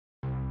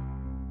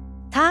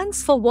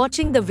Thanks for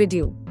watching the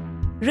video.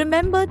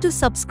 Remember to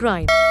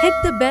subscribe, hit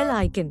the bell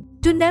icon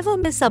to never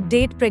miss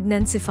update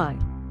Pregnancy-Fi.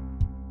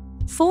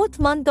 4th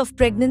month of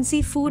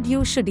pregnancy food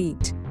you should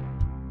eat.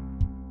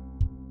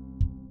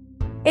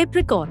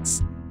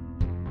 Apricots.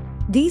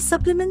 These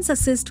supplements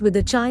assist with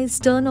the child's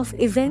turn of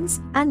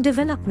events and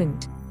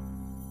development.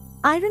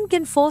 Iron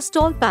can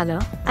forestall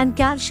pallor, and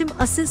calcium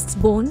assists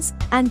bones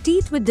and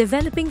teeth with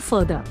developing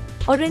further.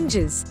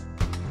 Oranges.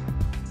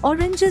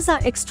 Oranges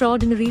are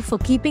extraordinary for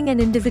keeping an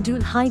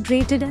individual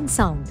hydrated and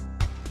sound.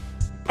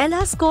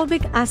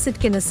 L-ascorbic acid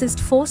can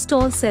assist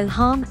forestall cell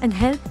harm and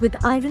help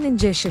with iron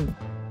ingestion.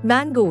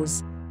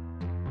 Mangoes.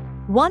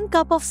 1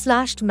 cup of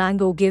slashed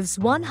mango gives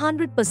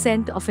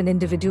 100% of an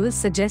individual's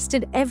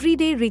suggested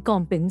everyday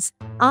recompense,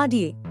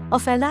 RDA,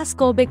 of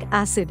L-ascorbic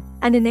acid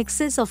and in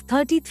excess of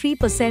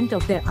 33%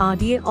 of their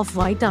RDA of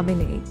vitamin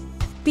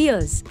A.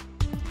 Pears.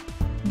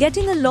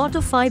 Getting a lot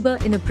of fiber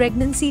in a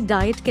pregnancy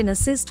diet can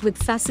assist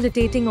with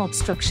facilitating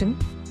obstruction,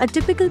 a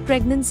typical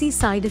pregnancy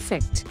side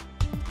effect.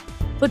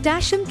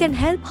 Potassium can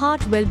help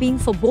heart well-being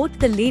for both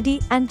the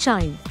lady and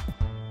child.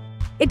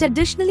 It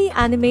additionally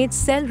animates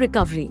cell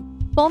recovery.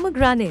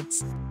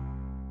 Pomegranates.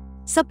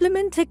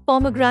 Supplement thick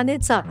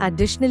pomegranates are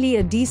additionally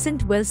a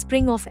decent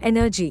wellspring of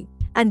energy,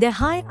 and their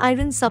high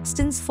iron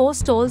substance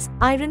forestalls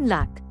iron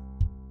lack.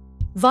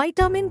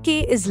 Vitamin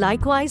K is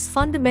likewise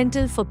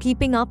fundamental for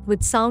keeping up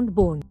with sound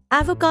bone.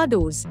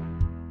 Avocados.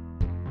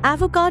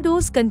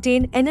 Avocados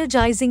contain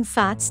energizing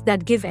fats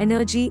that give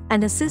energy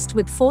and assist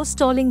with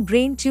forestalling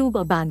brain tube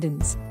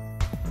abundance.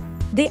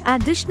 They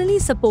additionally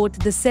support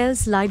the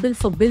cells liable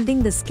for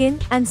building the skin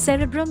and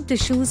cerebrum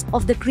tissues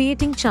of the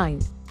creating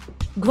child.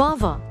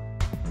 Guava.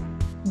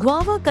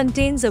 Guava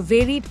contains a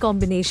varied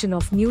combination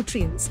of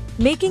nutrients,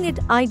 making it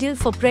ideal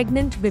for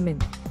pregnant women.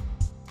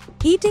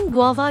 Eating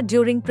guava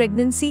during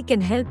pregnancy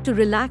can help to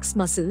relax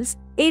muscles,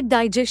 aid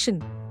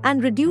digestion,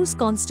 and reduce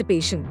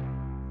constipation.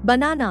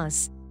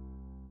 Bananas.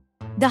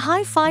 The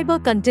high fiber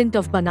content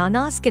of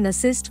bananas can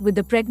assist with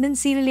the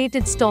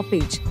pregnancy-related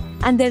stoppage,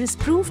 and there is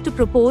proof to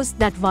propose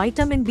that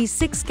vitamin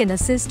B6 can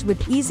assist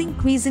with easing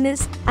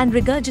queasiness and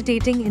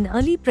regurgitating in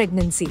early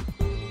pregnancy.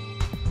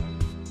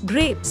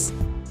 Grapes.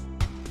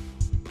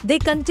 They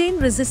contain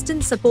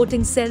resistant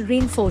supporting cell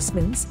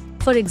reinforcements,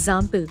 for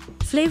example,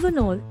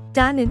 flavonol,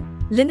 tannin,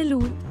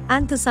 linalool,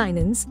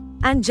 anthocyanins,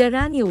 and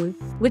geraniol,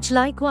 which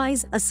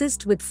likewise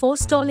assist with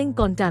forestalling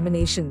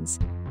contaminations.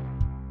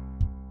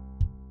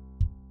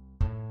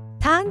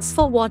 Thanks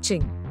for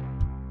watching.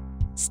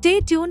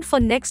 Stay tuned for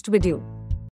next video.